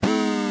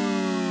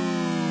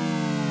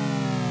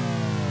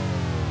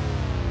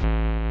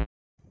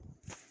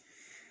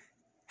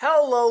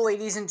Hello,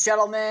 ladies and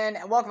gentlemen,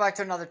 and welcome back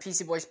to another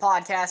PC Boys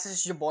podcast. This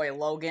is your boy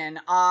Logan.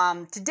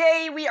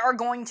 Today we are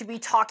going to be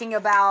talking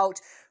about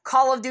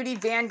Call of Duty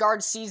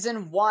Vanguard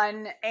Season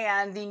 1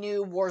 and the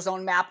new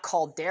Warzone map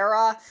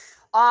Caldera.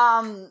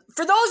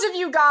 For those of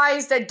you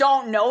guys that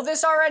don't know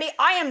this already,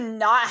 I am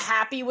not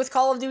happy with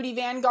Call of Duty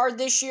Vanguard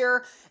this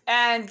year,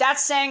 and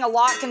that's saying a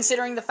lot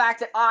considering the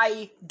fact that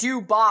I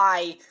do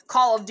buy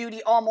Call of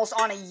Duty almost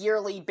on a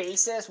yearly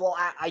basis. Well,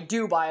 I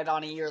do buy it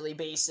on a yearly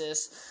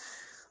basis.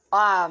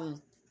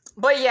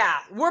 But yeah,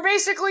 we're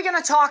basically going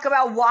to talk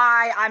about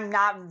why I'm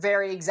not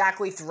very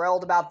exactly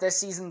thrilled about this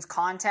season's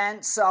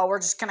content, so we're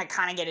just going to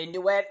kind of get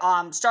into it.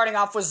 Starting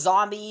off with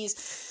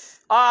zombies.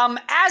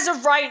 As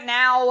of right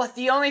now,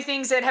 the only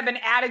things that have been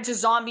added to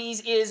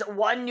zombies is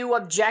one new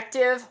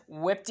objective,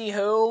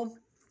 Whip-de-Hoo.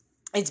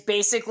 It's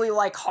basically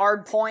like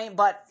Hardpoint,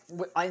 but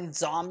in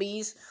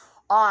zombies.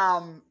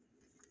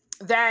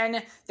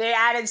 Then they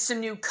added some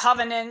new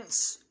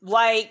covenants,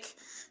 like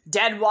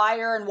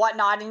Deadwire and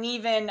whatnot, and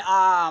even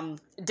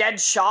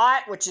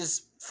Deadshot, which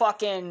is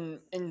fucking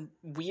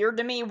weird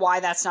to me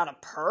why that's not a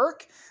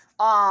perk.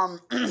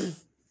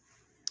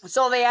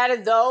 So they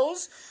added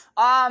those,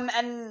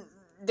 and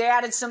they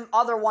added some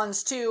other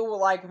ones too,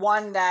 like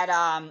one that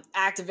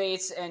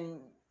activates and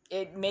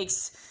it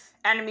makes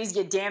enemies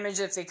get damaged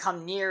if they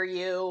come near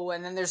you,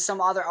 and then there's some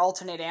other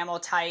alternate ammo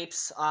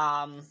types,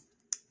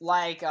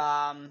 like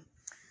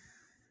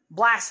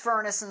Blast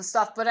Furnace and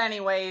stuff, but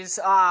anyways,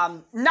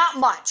 not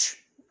much.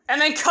 And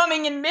then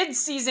coming in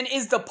mid-season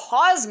is the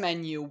pause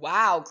menu.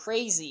 Wow,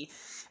 crazy.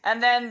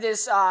 And then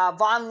this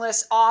Von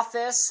List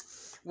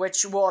office,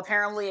 which will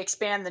apparently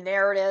expand the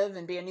narrative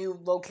and be a new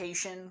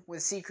location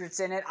with secrets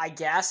in it, I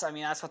guess. I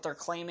mean, that's what they're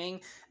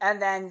claiming.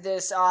 And then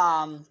this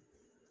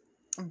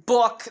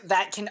book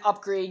that can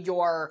upgrade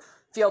your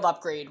field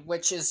upgrade,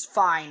 which is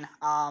fine,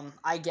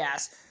 I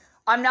guess.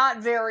 I'm not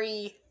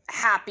very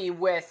happy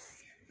with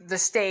the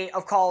state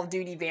of Call of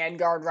Duty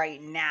Vanguard right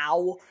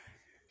now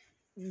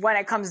when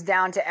it comes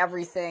down to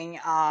everything,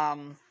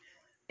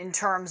 in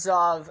terms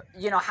of,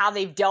 how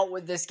they've dealt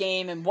with this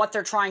game and what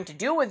they're trying to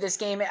do with this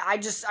game. I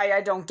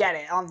don't get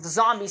it on the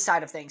zombie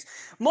side of things.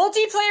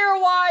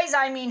 Multiplayer wise,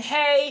 I mean,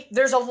 hey,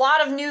 there's a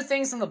lot of new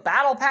things in the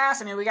battle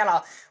pass. I mean, we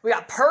got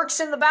perks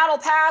in the battle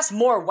pass,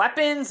 more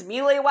weapons,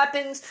 melee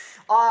weapons.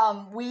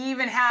 We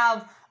even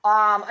have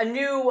a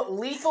new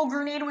lethal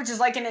grenade, which is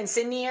like an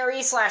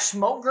incendiary /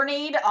 smoke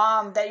grenade,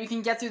 that you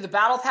can get through the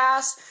battle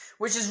pass,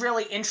 which is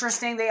really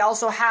interesting. They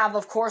also have,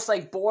 of course,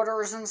 like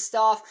borders and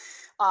stuff,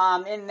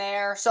 in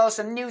there. So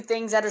some new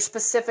things that are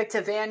specific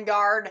to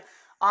Vanguard.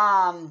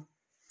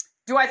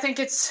 Do I think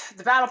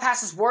the battle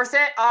pass is worth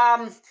it?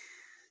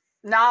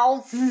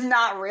 No,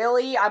 not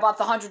really. I bought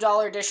the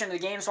 $100 edition of the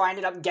game, so I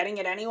ended up getting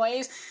it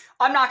anyways.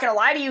 I'm not gonna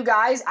lie to you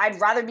guys,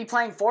 I'd rather be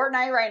playing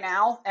Fortnite right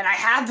now, and I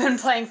have been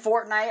playing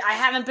Fortnite. I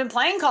haven't been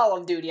playing Call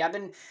of Duty. I've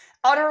been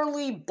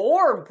utterly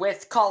bored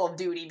with Call of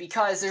Duty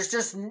because there's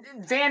just,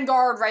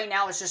 Vanguard right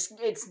now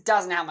it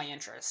doesn't have my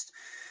interest,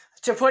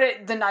 to put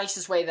it the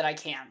nicest way that I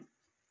can.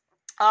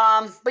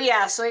 But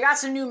yeah, so they got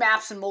some new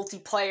maps and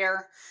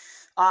multiplayer,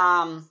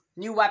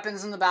 new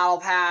weapons in the battle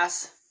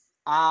pass,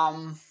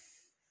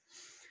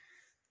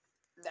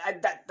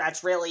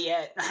 that's really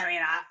it. I mean,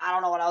 I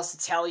don't know what else to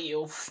tell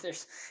you.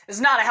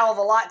 There's not a hell of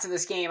a lot to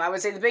this game. I would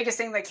say the biggest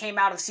thing that came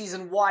out of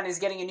Season 1 is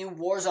getting a new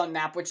Warzone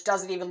map, which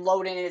doesn't even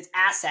load in its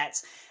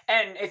assets.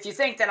 And if you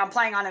think that I'm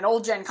playing on an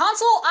old-gen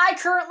console, I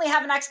currently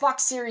have an Xbox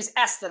Series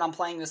S that I'm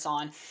playing this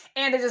on,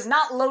 and it is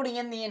not loading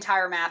in the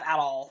entire map at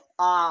all.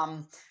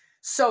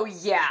 So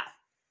yeah,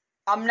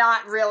 I'm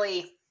not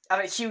really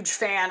a huge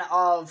fan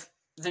of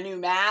the new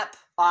map.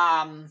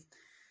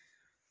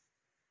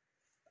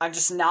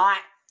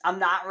 I'm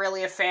not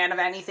really a fan of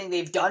anything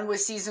they've done with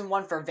Season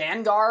 1 for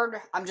Vanguard.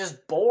 I'm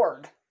just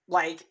bored.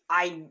 Like,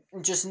 I'm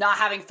just not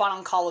having fun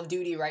on Call of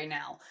Duty right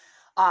now.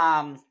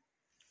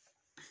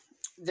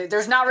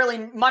 There's not really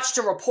much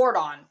to report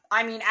on.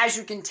 I mean, as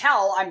you can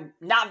tell, I'm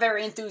not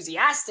very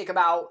enthusiastic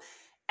about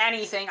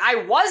anything.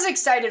 I was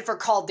excited for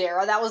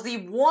Caldera. That was the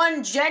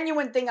one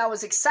genuine thing I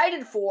was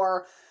excited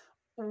for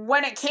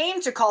when it came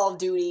to Call of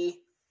Duty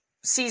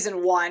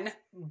Season 1,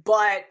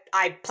 but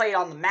I played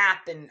on the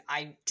map and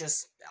I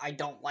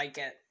don't like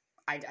it.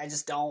 I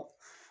just don't.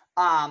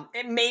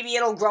 Maybe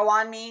it'll grow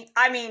on me.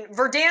 I mean,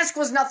 Verdansk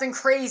was nothing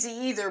crazy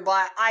either,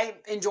 but I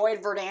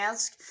enjoyed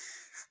Verdansk.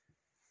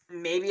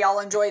 Maybe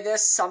I'll enjoy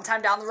this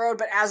sometime down the road,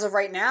 but as of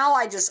right now,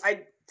 I'd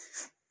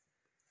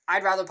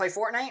rather play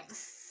Fortnite.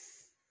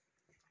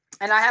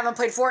 And I haven't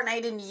played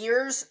Fortnite in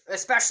years,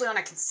 especially on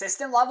a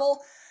consistent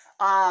level.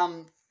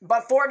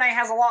 But Fortnite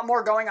has a lot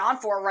more going on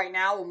for it right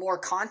now, with more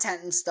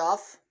content and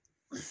stuff,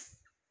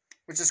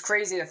 which is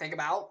crazy to think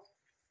about.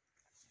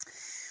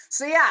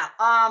 So yeah,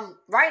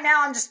 right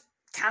now I'm just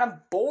kind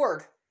of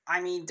bored. I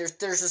mean, there's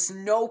just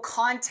no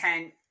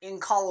content in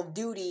Call of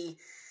Duty,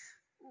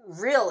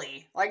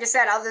 really. Like I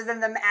said, other than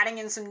them adding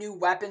in some new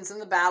weapons in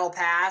the Battle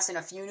Pass and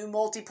a few new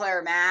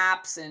multiplayer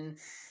maps and,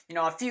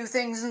 a few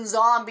things in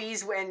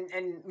Zombies,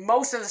 and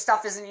most of the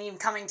stuff isn't even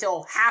coming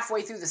till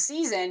halfway through the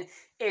season.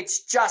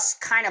 It's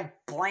just kind of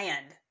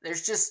bland.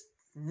 There's just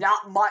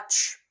not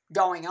much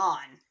going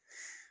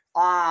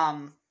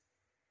on.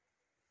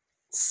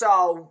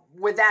 So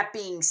with that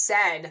being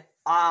said,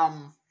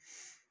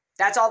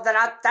 that's all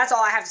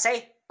I have to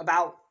say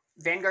about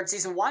Vanguard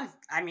Season 1.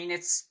 I mean,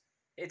 it's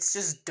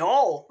just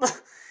dull.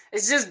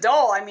 It's just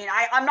dull. I mean,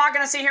 I'm not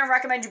going to sit here and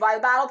recommend you buy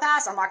the Battle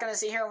Pass. I'm not going to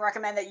sit here and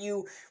recommend that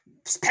you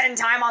spend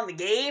time on the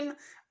game.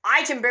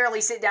 I can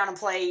barely sit down and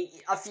play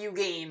a few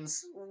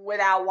games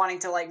without wanting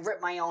to,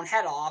 rip my own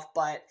head off.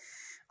 But,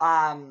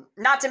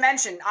 not to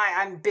mention,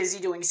 I'm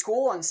busy doing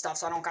school and stuff,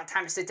 so I don't got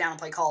time to sit down and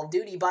play Call of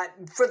Duty. But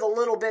for the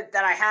little bit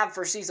that I have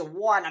for Season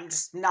 1, I'm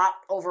just not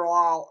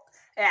overall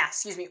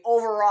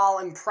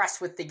impressed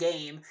with the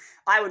game.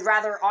 I would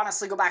rather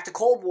honestly go back to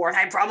Cold War, and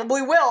I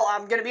probably will.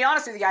 I'm going to be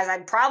honest with you guys.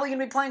 I'm probably going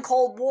to be playing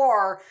Cold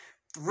War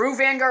through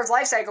Vanguard's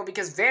life cycle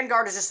because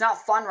Vanguard is just not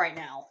fun right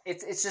now.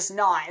 It's just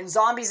not. And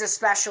Zombies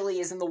especially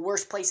is in the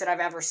worst place that I've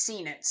ever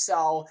seen it.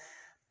 So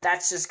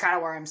that's just kind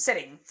of where I'm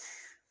sitting.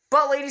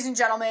 But ladies and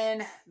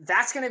gentlemen,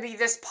 that's going to be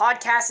this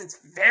podcast. It's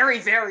very,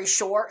 very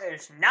short.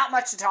 There's not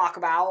much to talk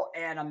about,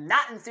 and I'm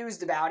not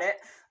enthused about it.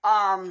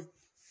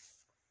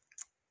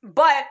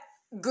 But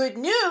good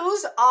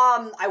news,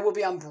 I will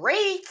be on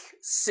break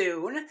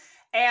soon,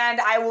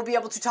 and I will be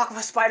able to talk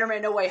about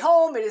Spider-Man No Way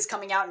Home. It is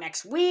coming out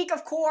next week,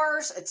 of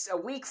course. It's a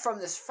week from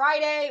this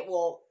Friday.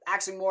 Well,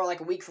 actually more like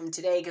a week from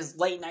today, because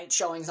late night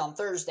showing's on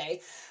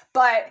Thursday.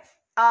 But,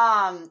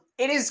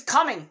 it is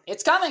coming.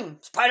 It's coming.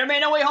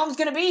 Spider-Man No Way Home's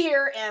gonna be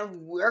here,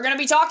 and we're gonna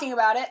be talking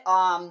about it.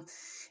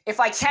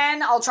 If I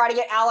can, I'll try to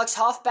get Alex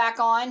Huff back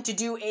on to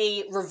do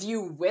a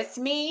review with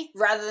me,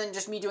 rather than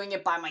just me doing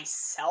it by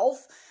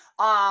myself.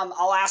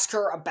 I'll ask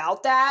her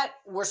about that.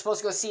 We're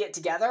supposed to go see it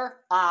together.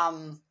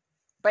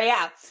 But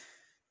yeah,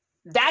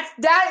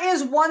 that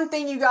is one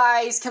thing you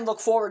guys can look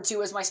forward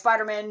to is my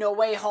Spider-Man No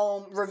Way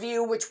Home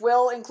review, which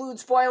will include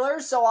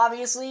spoilers. So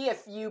obviously,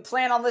 if you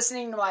plan on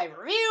listening to my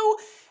review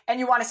and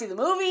you want to see the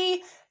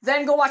movie,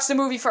 then go watch the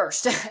movie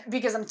first.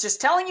 Because I'm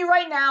just telling you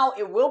right now,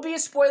 it will be a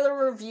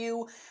spoiler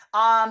review.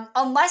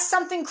 Unless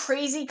something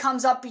crazy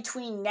comes up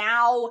between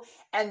now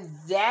and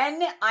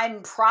then,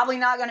 I'm probably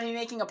not going to be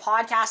making a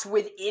podcast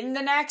within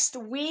the next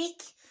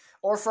week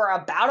or for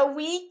about a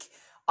week.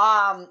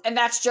 And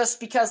that's just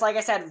because, like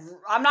I said,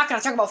 I'm not going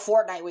to talk about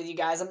Fortnite with you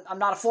guys. I'm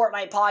not a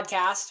Fortnite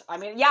podcast. I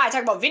mean, yeah, I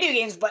talk about video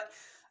games, but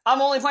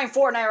I'm only playing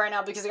Fortnite right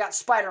now because I got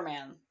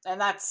Spider-Man. And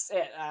that's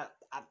it.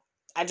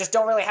 I just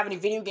don't really have any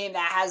video game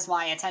that has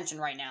my attention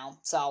right now.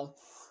 So,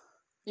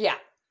 yeah.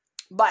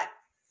 But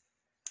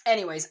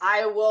anyways,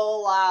 I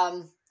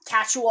will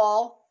catch you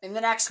all in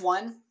the next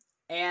one,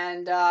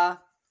 and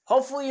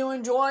hopefully you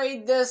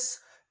enjoyed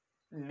this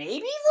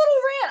maybe little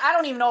rant. I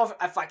don't even know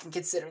if I can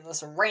consider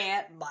this a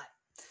rant, but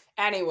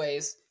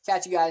anyways,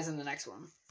 catch you guys in the next one.